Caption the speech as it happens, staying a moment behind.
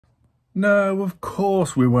No, of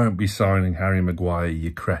course we won't be signing Harry Maguire,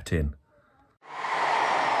 you cretin.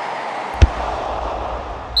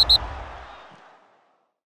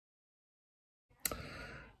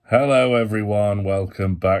 Hello everyone,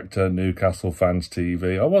 welcome back to Newcastle Fans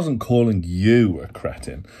TV. I wasn't calling you a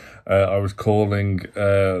cretin. I was calling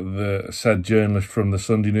the said journalist from the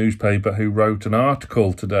Sunday newspaper who wrote an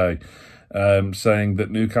article today saying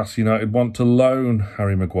that Newcastle United want to loan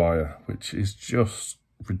Harry Maguire, which is just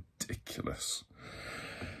ridiculous.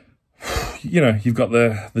 You know, you've got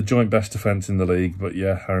the joint best defence in the league, but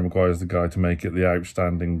yeah, Harry Maguire's the guy to make it the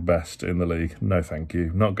outstanding best in the league. No, thank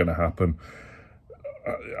you. Not going to happen.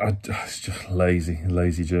 It's just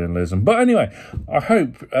lazy journalism. But anyway, I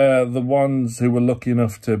hope the ones who were lucky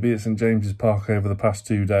enough to be at St James's Park over the past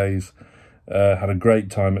 2 days had a great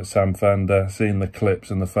time at Sam Fender. Seeing the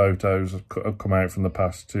clips and the photos have come out from the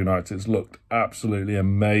past 2 nights, it's looked absolutely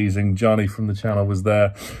amazing. Johnny from the channel was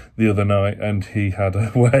there the other night and he had a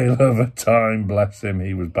whale of a time, bless him.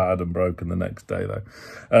 He was battered and broken the next day though.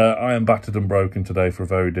 I am battered and broken today for a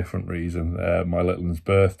very different reason. My little one's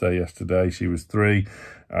birthday yesterday, she was 3,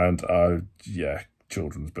 and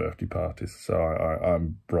children's birthday parties, so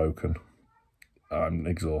I'm broken. I'm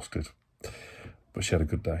exhausted. But she had a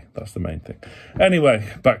good day. That's the main thing. Anyway,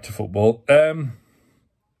 back to football.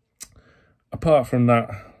 Apart from that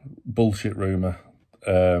bullshit rumour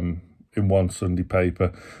in one Sunday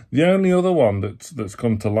paper, the only other one that's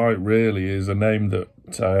come to light really is a name that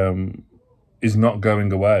is not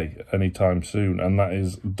going away anytime soon, and that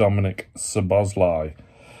is Dominik Szoboszlai.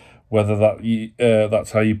 Whether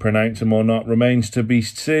that's how you pronounce him or not remains to be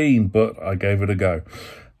seen, but I gave it a go.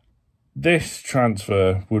 This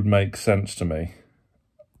transfer would make sense to me.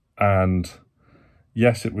 And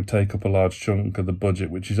yes, it would take up a large chunk of the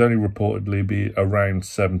budget, which is only reportedly be around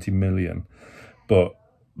 70 million. But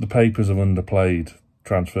the papers have underplayed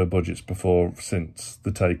transfer budgets before since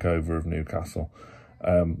the takeover of Newcastle.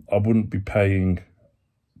 I wouldn't be paying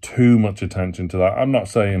too much attention to that. I'm not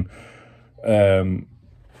saying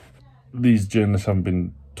these journalists haven't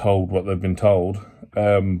been told what they've been told.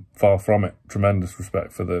 Far from it. Tremendous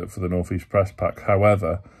respect for the North East Press Pack.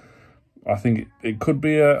 However, I think it could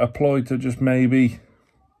be a ploy to just maybe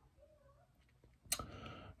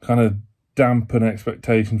kind of dampen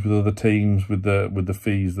expectations with other teams with the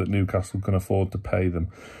fees that Newcastle can afford to pay them.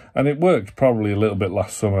 And it worked probably a little bit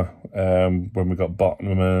last summer when we got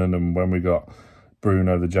Botman and when we got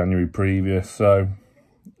Bruno the January previous. So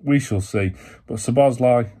we shall see. But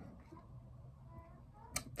Szoboszlai,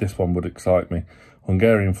 this one would excite me.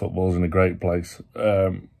 Hungarian football's in a great place.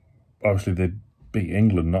 Obviously, they beat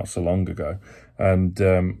England not so long ago. And,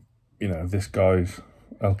 you know, this guy's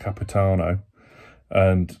El Capitano.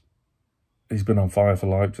 And he's been on fire for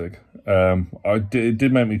Leipzig. It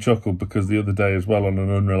did make me chuckle because the other day as well, on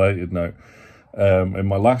an unrelated note, in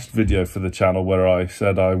my last video for the channel where I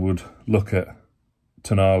said I would look at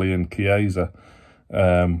Tonali and Chiesa,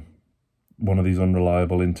 one of these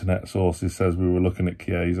unreliable internet sources says we were looking at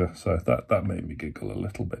Chiesa, so that made me giggle a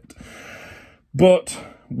little bit. But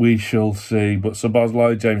we shall see. But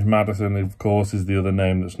Szoboszlai, James Maddison, of course, is the other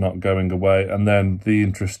name that's not going away. And then the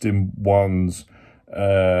interesting ones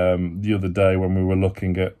the other day when we were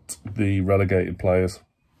looking at the relegated players,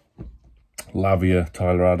 Lavia,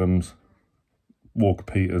 Tyler Adams, Walker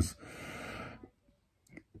Peters.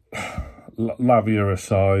 Lavia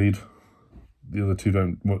aside, the other two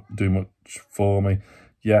don't do much for me.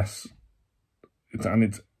 Yes, it's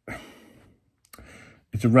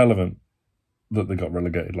irrelevant that they got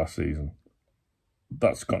relegated last season.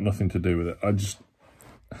 That's got nothing to do with it.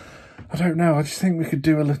 I don't know. I just think we could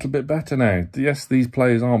do a little bit better now. Yes, these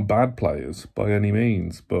players aren't bad players by any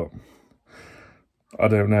means, but I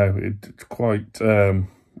don't know. It's quite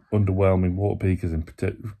underwhelming. Walker Peters in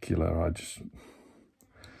particular, I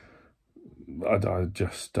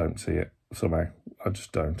just don't see it somehow. I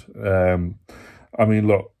just don't. I mean,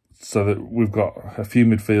 look, so that we've got a few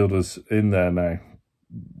midfielders in there now,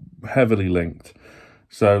 heavily linked.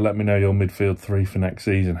 So let me know your midfield 3 for next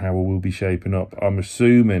season, how we will be shaping up. I'm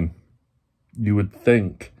assuming you would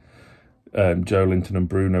think Joe Linton and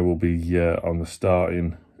Bruno will be on the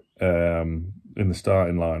starting in the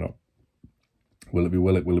starting lineup. Will it be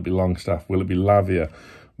Willock? Will it be Longstaff? Will it be Lavia?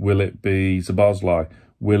 Will it be Szoboszlai?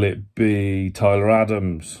 Will it be Tyler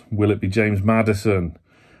Adams? Will it be James Maddison?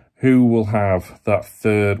 Who will have that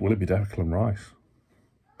third? Will it be Declan Rice?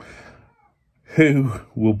 Who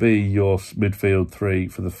will be your midfield 3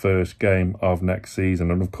 for the first game of next season?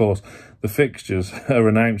 And of course, the fixtures are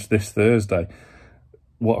announced this Thursday.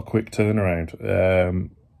 What a quick turnaround.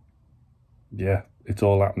 Yeah, It's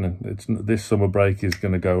all happening. This summer break is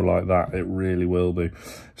going to go like that. It really will be.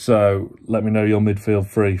 So let me know your midfield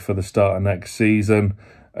free for the start of next season.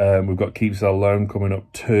 We've got Keep Sell Loan coming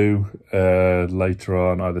up too later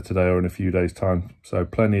on, either today or in a few days' time. So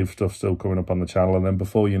plenty of stuff still coming up on the channel. And then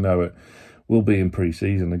before you know it, we'll be in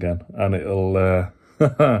pre-season again. And it'll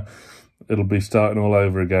it'll be starting all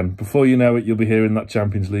over again. Before you know it, you'll be hearing that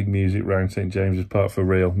Champions League music round St James's Park for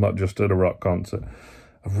real, not just at a rock concert.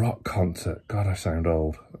 A rock concert? God, I sound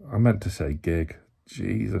old. I meant to say gig.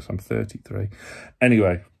 Jesus, I'm 33.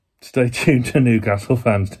 Anyway, stay tuned to Newcastle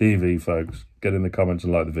Fans TV, folks. Get in the comments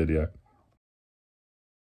and like the video.